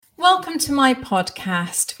Welcome to my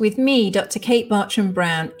podcast with me, Dr. Kate Bartram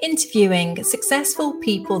Brown, interviewing successful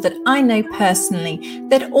people that I know personally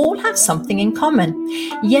that all have something in common.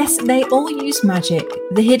 Yes, they all use magic,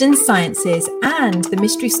 the hidden sciences, and the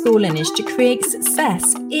mystery school lineage to create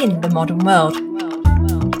success in the modern world.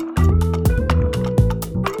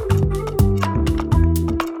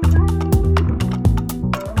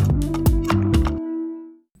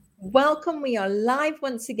 Welcome. We are live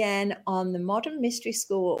once again on the Modern Mystery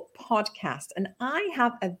School podcast, and I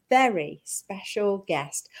have a very special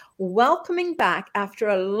guest welcoming back after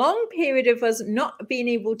a long period of us not being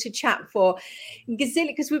able to chat for gazillion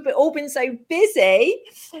because we've all been so busy.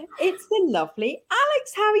 It's the lovely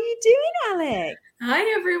Alex. How are you doing, Alex?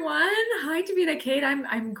 Hi, everyone. Hi, Davida. Kate.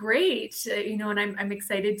 I'm great. And I'm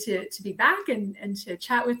excited to be back and to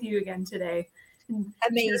chat with you again today.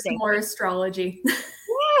 Amazing. Some more astrology.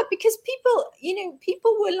 Yeah, because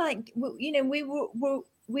people were like,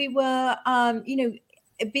 we were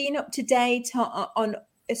being up to date on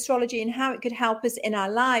astrology and how it could help us in our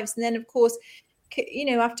lives. And then, of course,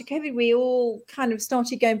 after COVID, we all kind of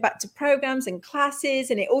started going back to programs and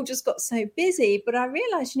classes, and it all just got so busy. But I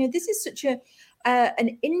realized, this is such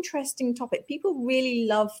an interesting topic. People really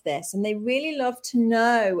love this, and they really love to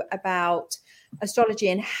know about astrology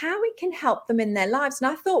and how it can help them in their lives. And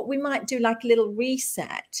I thought we might do like a little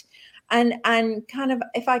reset and kind of,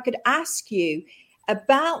 if I could ask you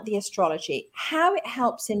about the astrology, how it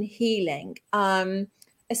helps in healing,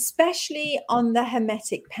 especially on the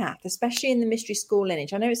Hermetic path, especially in the mystery school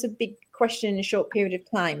lineage. I know it's a big question in a short period of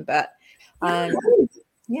time, but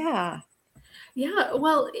yeah. Yeah,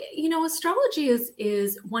 well, astrology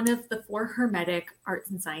is one of the four Hermetic arts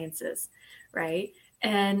and sciences, right?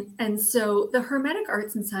 And so the Hermetic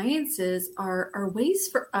arts and sciences are ways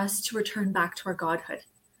for us to return back to our godhood,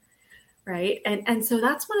 right? And so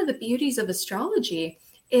that's one of the beauties of astrology,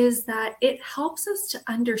 is that it helps us to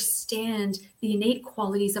understand the innate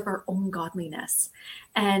qualities of our own godliness.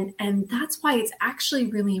 And that's why it's actually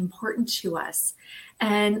really important to us.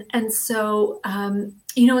 And so,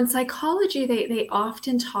 in psychology, they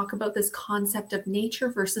often talk about this concept of nature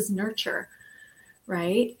versus nurture,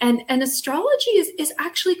 right? And astrology is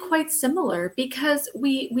actually quite similar, because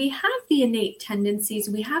we have the innate tendencies.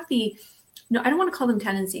 We have I don't want to call them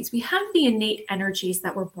tendencies. We have the innate energies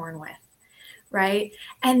that we're born with, right?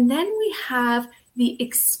 And then we have the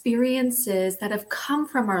experiences that have come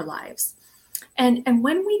from our lives. And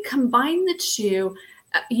when we combine the two,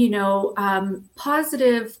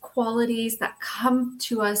 positive qualities that come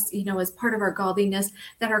to us, as part of our godliness,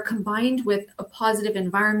 that are combined with a positive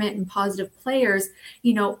environment and positive players,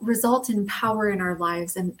 result in power in our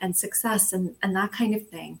lives and success and that kind of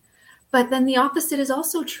thing. But then the opposite is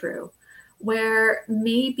also true, where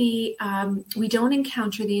maybe we don't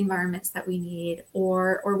encounter the environments that we need,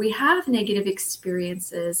 or we have negative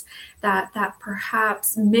experiences that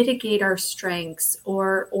perhaps mitigate our strengths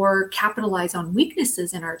or capitalize on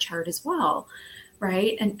weaknesses in our chart as well,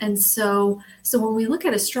 right? And so when we look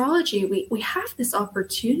at astrology, we have this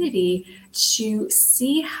opportunity to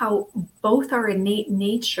see how both our innate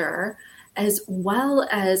nature, as well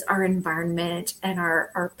as our environment and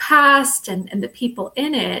our past and the people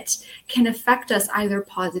in it, can affect us either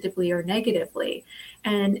positively or negatively.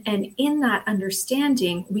 And in that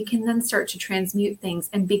understanding, we can then start to transmute things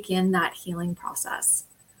and begin that healing process.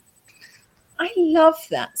 I love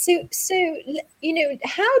that. So,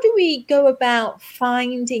 how do we go about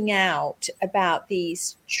finding out about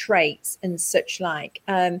these traits and such like?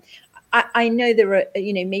 I know there are,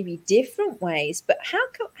 maybe different ways, but how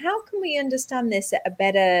can we understand this at a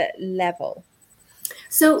better level?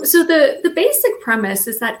 So the basic premise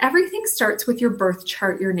is that everything starts with your birth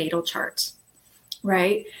chart, your natal chart,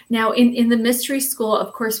 right? Now, in the mystery school,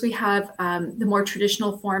 of course, we have the more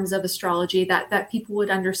traditional forms of astrology that people would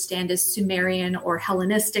understand as Sumerian or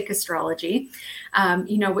Hellenistic astrology,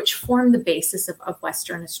 which form the basis of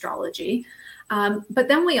Western astrology. But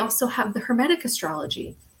then we also have the Hermetic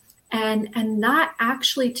astrology. And that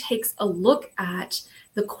actually takes a look at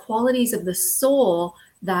the qualities of the soul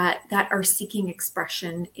that are seeking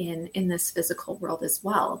expression in this physical world as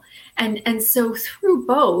well. And so through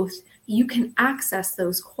both, you can access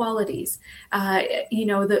those qualities.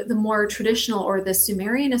 The more traditional or the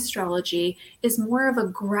Sumerian astrology is more of a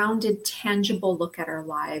grounded, tangible look at our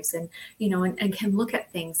lives, and can look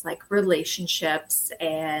at things like relationships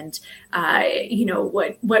and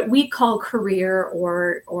what we call career,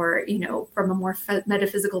 or from a more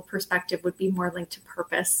metaphysical perspective would be more linked to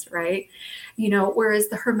purpose, right? Whereas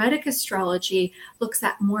the Hermetic astrology looks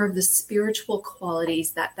at more of the spiritual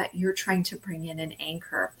qualities that you're trying to bring in and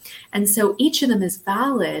anchor. And And so each of them is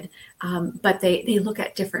valid, but they look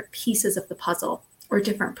at different pieces of the puzzle or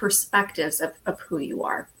different perspectives of who you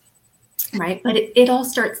are, right? But it all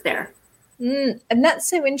starts there. And that's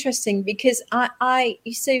so interesting because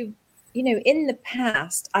in the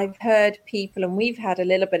past, I've heard people, and we've had a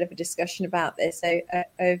little bit of a discussion about this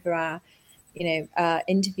over our,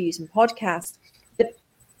 interviews and podcasts, but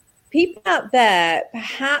people out there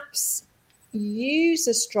perhaps use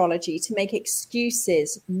astrology to make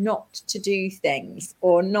excuses not to do things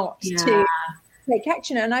or not to take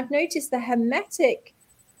action. And I've noticed the Hermetic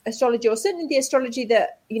astrology, or certainly the astrology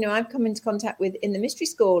that, I've come into contact with in the mystery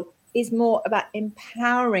school, is more about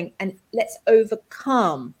empowering and let's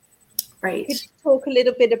overcome. Right. Could you talk a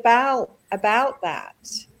little bit about that?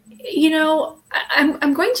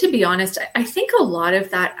 I'm going to be honest. I think a lot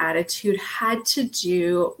of that attitude had to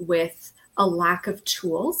do with a lack of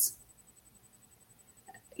tools,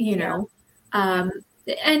 and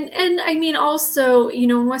I mean, also,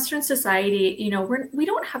 in Western society, we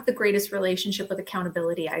don't have the greatest relationship with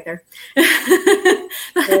accountability either.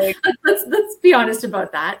 Let's be honest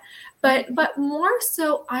about that. But more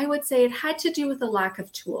so, I would say it had to do with a lack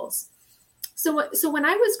of tools. So when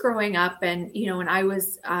I was growing up and, and I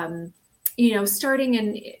was, starting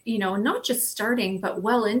and, not just starting, but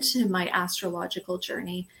well into my astrological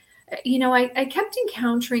journey, I kept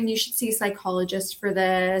encountering, you should see a psychologist for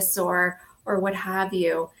this or what have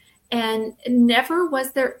you. And never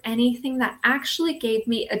was there anything that actually gave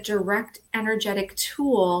me a direct energetic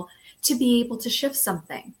tool to be able to shift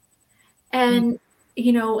something. And,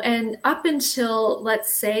 and up until,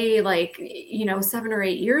 let's say, 7 or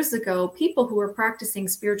 8 years ago, people who were practicing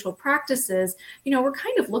spiritual practices, were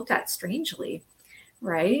kind of looked at strangely,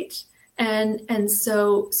 right? And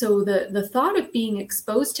so the thought of being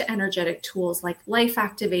exposed to energetic tools like life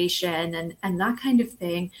activation and that kind of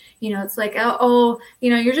thing, it's like,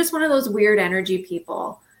 you're just one of those weird energy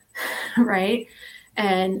people, right?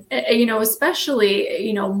 And,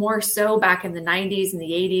 especially, more so back in the 90s and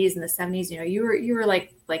the 80s and the 70s, you were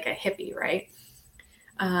like a hippie, right?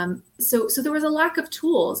 So there was a lack of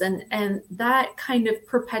tools, and that kind of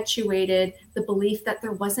perpetuated the belief that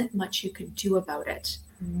there wasn't much you could do about it.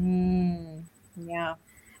 Yeah.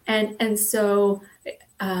 And so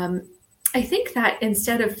I think that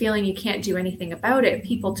instead of feeling you can't do anything about it,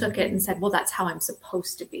 people took it and said, well, that's how I'm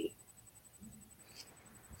supposed to be.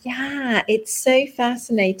 Yeah, it's so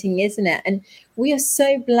fascinating, isn't it? And we are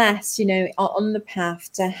so blessed, on the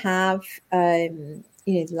path to have,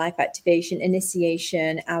 life activation,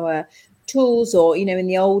 initiation, our tools, or, in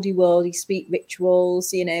the oldie world, you speak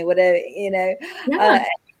rituals, whatever,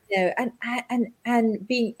 and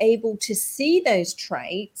being able to see those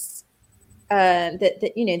traits, that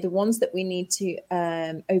the ones that we need to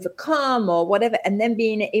overcome or whatever, and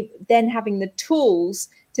then having the tools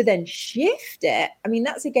to then shift it. I mean,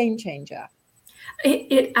 that's a game changer.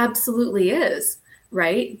 It absolutely is,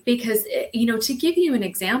 right? Because, to give you an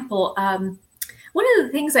example, one of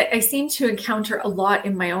the things I seem to encounter a lot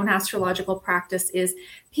in my own astrological practice is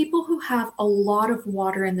people who have a lot of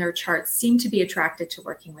water in their charts seem to be attracted to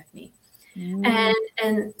working with me.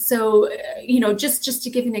 And so, just to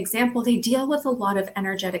give an example, they deal with a lot of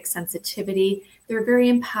energetic sensitivity. They're very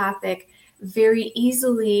empathic, very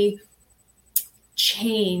easily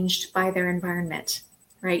changed by their environment,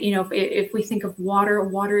 right? If we think of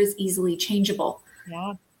water is easily changeable.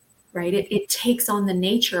 Yeah. Right. It takes on the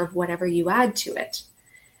nature of whatever you add to it.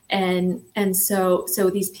 And so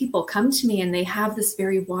these people come to me and they have this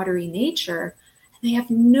very watery nature and they have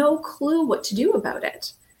no clue what to do about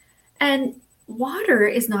it. And water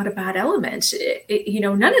is not a bad element.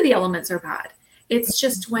 None of the elements are bad. It's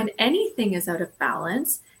just when anything is out of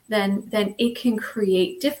balance, then it can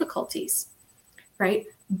create difficulties, right?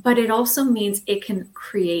 But it also means it can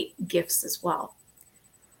create gifts as well.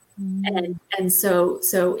 And so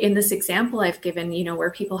in this example I've given,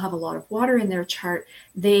 where people have a lot of water in their chart,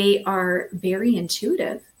 they are very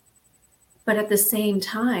intuitive, but at the same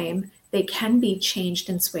time, they can be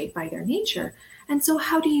changed and swayed by their nature. And so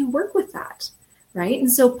how do you work with that? Right.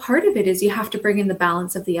 And so part of it is you have to bring in the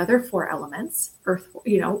balance of the other 4 elements, earth,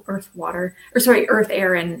 earth,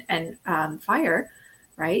 air, and fire,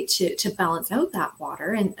 right, to balance out that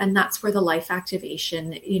water. And that's where the life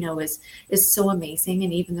activation, is so amazing.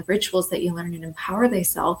 And even the rituals that you learn in Empower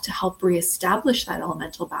Thyself to help reestablish that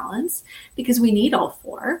elemental balance, because we need all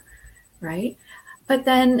 4, right? But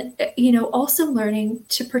then, also learning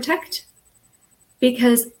to protect,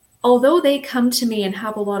 because although they come to me and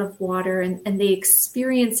have a lot of water and they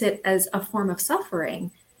experience it as a form of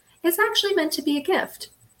suffering, it's actually meant to be a gift.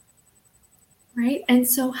 Right. And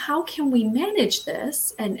so how can we manage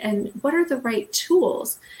this? And what are the right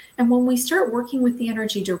tools? And when we start working with the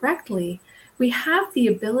energy directly, we have the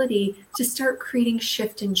ability to start creating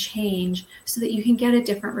shift and change so that you can get a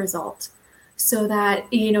different result. So that,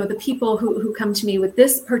 the people who come to me with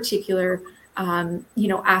this particular,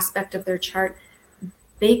 aspect of their chart,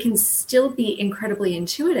 they can still be incredibly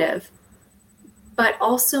intuitive, but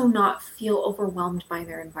also not feel overwhelmed by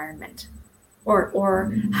their environment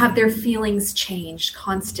or have their feelings changed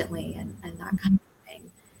constantly and that kind of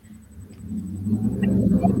thing.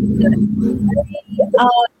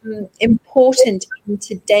 Important in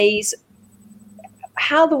today's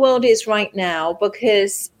how the world is right now,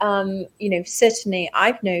 because certainly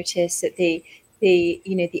I've noticed that the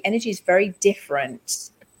energy is very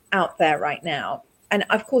different out there right now. And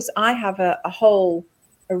of course I have a whole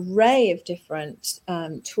array of different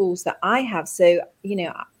tools that I have, so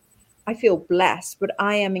I feel blessed, but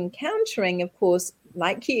I am encountering, of course,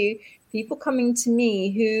 like you, people coming to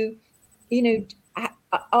me who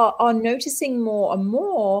are noticing more and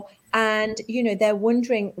more, and they're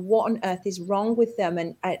wondering what on earth is wrong with them,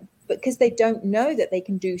 and because they don't know that they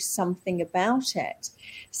can do something about it.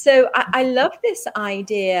 So I love this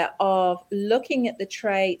idea of looking at the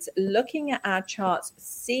traits, looking at our charts,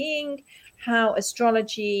 seeing how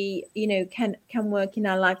astrology can work in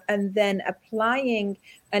our life, and then applying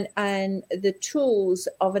and the tools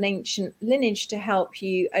of an ancient lineage to help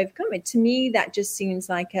you overcome it. To me, that just seems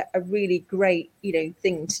like a really great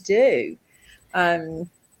thing to do.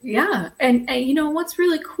 Yeah. And what's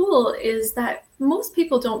really cool is that most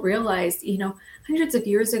people don't realize, hundreds of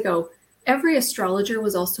years ago, every astrologer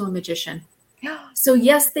was also a magician. So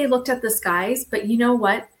yes, they looked at the skies, but you know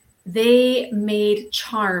what? They made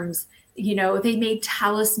charms. They made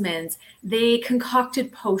talismans, they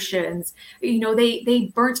concocted potions,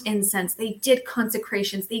 they burnt incense, they did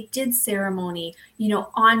consecrations, they did ceremony,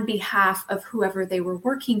 on behalf of whoever they were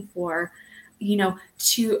working for,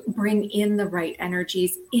 to bring in the right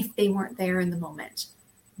energies if they weren't there in the moment.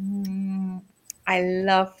 I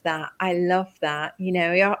love that. I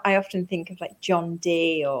often think of like John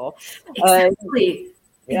Dee or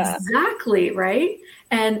exactly, right?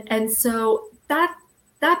 And so that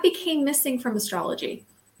became missing from astrology.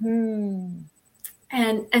 And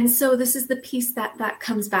so this is the piece that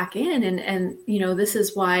comes back in. And this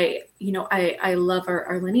is why, I love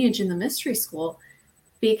our lineage in the mystery school,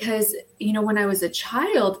 because, when I was a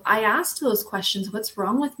child, I asked those questions, what's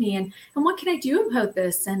wrong with me? And what can I do about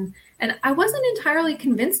this? And I wasn't entirely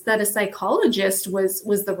convinced that a psychologist was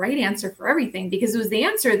the right answer for everything, because it was the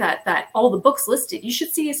answer that all the books listed. You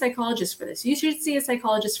should see a psychologist for this. You should see a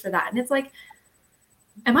psychologist for that. And it's like,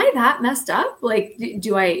 am I that messed up? Like,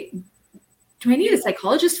 do I need a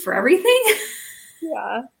psychologist for everything?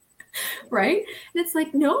 Yeah. Right. And it's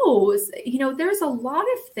like, no, there's a lot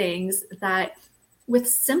of things that with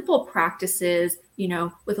simple practices,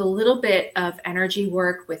 with a little bit of energy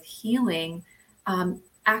work, with healing,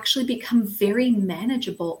 actually become very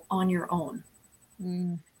manageable on your own.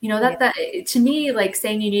 That to me, like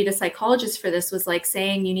saying you need a psychologist for this was like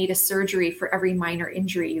saying you need a surgery for every minor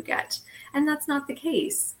injury you get. And that's not the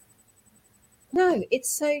case. No, it's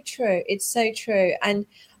so true. It's so true. And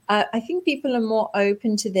I think people are more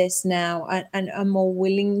open to this now and are more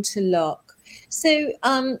willing to look. So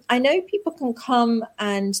I know people can come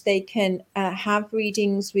and they can have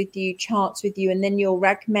readings with you, charts with you, and then you'll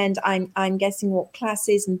recommend, I'm guessing, what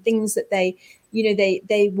classes and things that they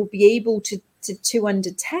will be able to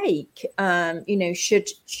undertake.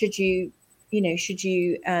 Should you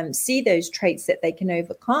see those traits that they can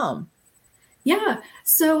overcome. Yeah.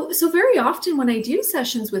 So very often when I do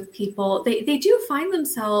sessions with people, they do find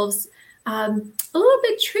themselves a little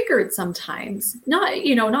bit triggered sometimes. Not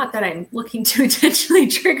that I'm looking to intentionally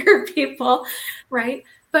trigger people, right?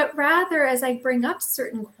 But rather, as I bring up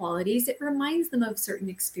certain qualities, it reminds them of certain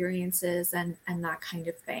experiences and that kind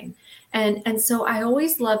of thing. And so I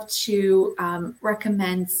always love to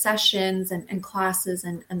recommend sessions and classes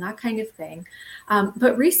and that kind of thing.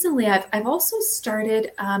 But recently, I've also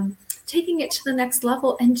started taking it to the next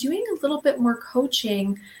level and doing a little bit more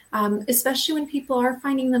coaching, especially when people are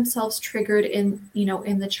finding themselves triggered in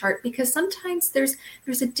the chart, because sometimes there's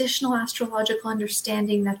additional astrological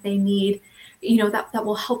understanding that they need, that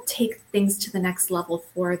will help take things to the next level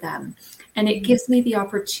for them. And it gives me the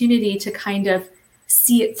opportunity to kind of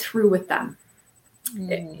see it through with them,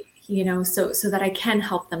 so that I can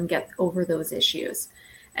help them get over those issues.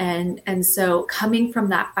 And so coming from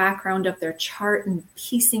that background of their chart and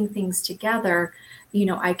piecing things together,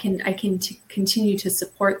 I can continue to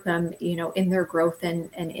support them, in their growth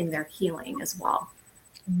and in their healing as well.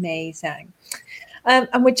 Amazing. And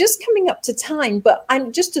we're just coming up to time, but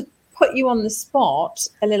I'm just to put you on the spot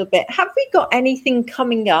a little bit. Have we got anything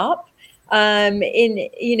coming up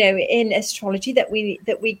in astrology that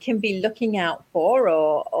we can be looking out for,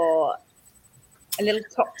 or a little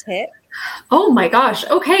top tip? Oh my gosh.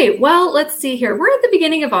 Okay. Well, let's see here. We're at the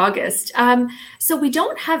beginning of August. So we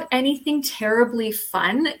don't have anything terribly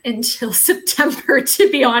fun until September,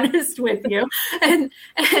 to be honest with you. And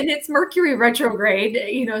it's Mercury retrograde,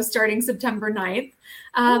 starting September 9th.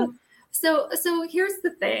 So here's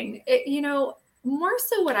the thing, more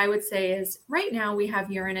so what I would say is right now we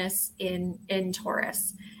have Uranus in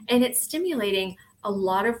Taurus, and it's stimulating a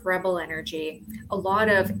lot of rebel energy, a lot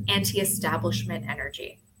of anti-establishment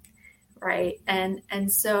energy. Right.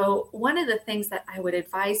 And so one of the things that I would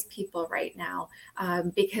advise people right now,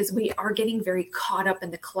 because we are getting very caught up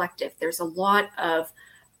in the collective, there's a lot of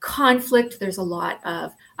conflict, there's a lot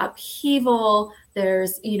of upheaval,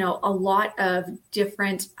 there's, a lot of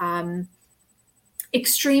different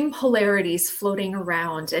extreme polarities floating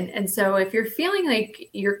around. And so if you're feeling like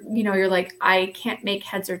you're like, I can't make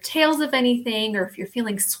heads or tails of anything, or if you're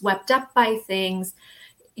feeling swept up by things,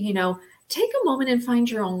 take a moment and find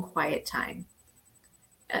your own quiet time.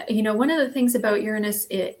 One of the things about Uranus,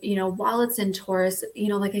 while it's in Taurus,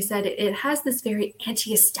 like I said, it has this very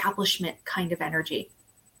anti-establishment kind of energy.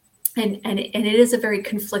 And it is a very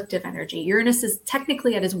conflictive energy. Uranus is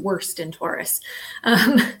technically at its worst in Taurus.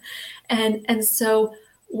 And so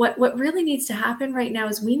what really needs to happen right now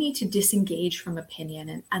is we need to disengage from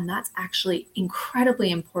opinion. And that's actually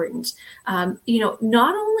incredibly important,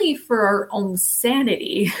 not only for our own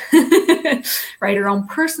sanity, right, our own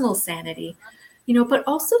personal sanity, but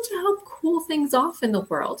also to help cool things off in the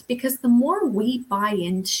world. Because the more we buy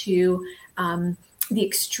into the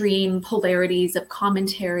extreme polarities of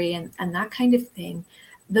commentary and that kind of thing,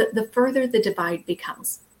 the further the divide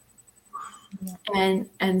becomes.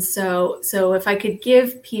 And so if I could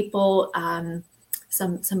give people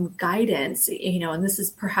some guidance, and this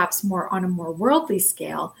is perhaps more on a more worldly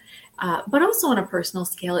scale, but also on a personal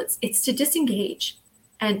scale, it's to disengage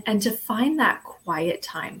and to find that quiet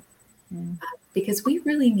time, because we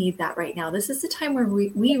really need that right now. This is the time where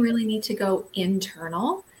we really need to go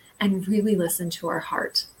internal and really listen to our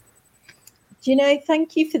heart.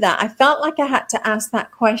 Thank you for that. I felt like I had to ask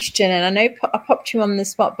that question, and I know I popped you on the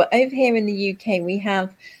spot, but over here in the UK, we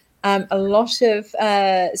have a lot of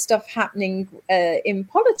stuff happening in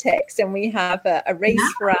politics, and we have a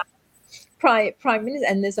race for our prime minister,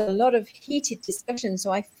 and there's a lot of heated discussion.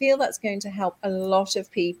 So I feel that's going to help a lot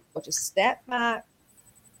of people to step back,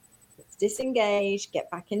 let's disengage,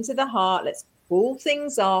 get back into the heart, let's cool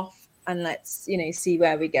things off, and let's, see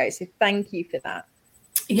where we go. So thank you for that.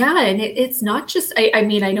 Yeah. And it's not just, I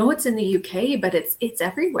mean, I know it's in the UK, but it's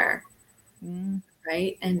everywhere.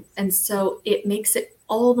 Right. And so it makes it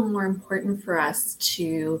all the more important for us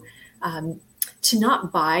to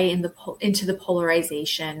not buy into the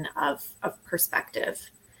polarization of perspective,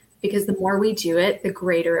 because the more we do it, the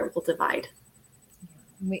greater it will divide.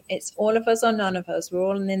 It's all of us or none of us. We're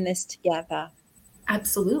all in this together.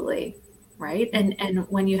 Absolutely. Right. And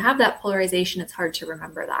when you have that polarization, it's hard to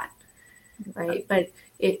remember that. Right. But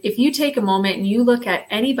if you take a moment and you look at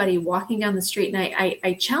anybody walking down the street, and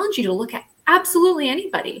I challenge you to look at absolutely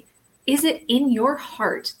anybody, is it in your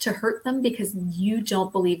heart to hurt them because you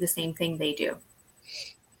don't believe the same thing they do?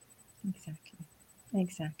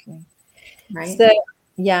 Exactly. Right. So,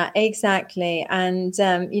 yeah, exactly. And,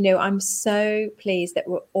 I'm so pleased that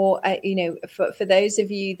we're all, for those of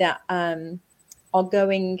you that are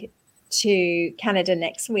going to Canada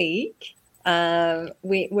next week,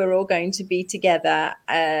 we're all going to be together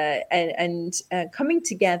and coming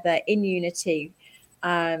together in unity.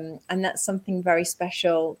 And that's something very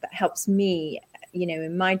special that helps me,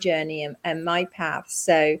 in my journey and my path.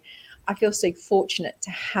 So I feel so fortunate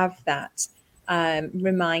to have that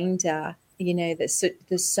reminder, that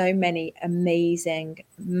there's so many amazing,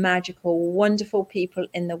 magical, wonderful people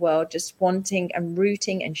in the world just wanting and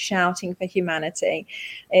rooting and shouting for humanity.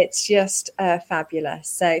 It's just fabulous.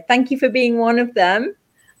 So thank you for being one of them.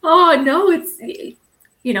 Oh, no, it's,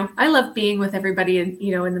 I love being with everybody in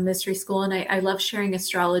the mystery school. And I love sharing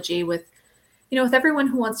astrology with everyone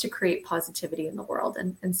who wants to create positivity in the world.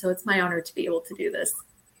 And so it's my honor to be able to do this.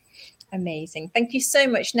 Amazing. Thank you so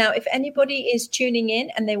much. Now, if anybody is tuning in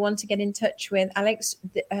and they want to get in touch with Alex,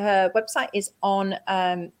 her website is on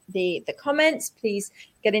the comments. Please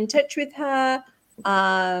get in touch with her.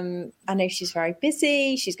 I know she's very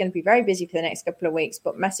busy. She's going to be very busy for the next couple of weeks,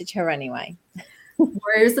 but message her anyway.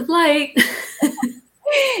 Warriors of Light.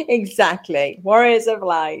 Exactly. Warriors of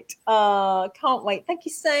Light. Oh, can't wait. Thank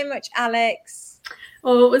you so much, Alex.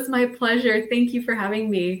 Oh, it was my pleasure. Thank you for having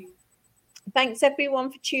me. Thanks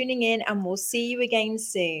everyone for tuning in, and we'll see you again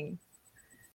soon.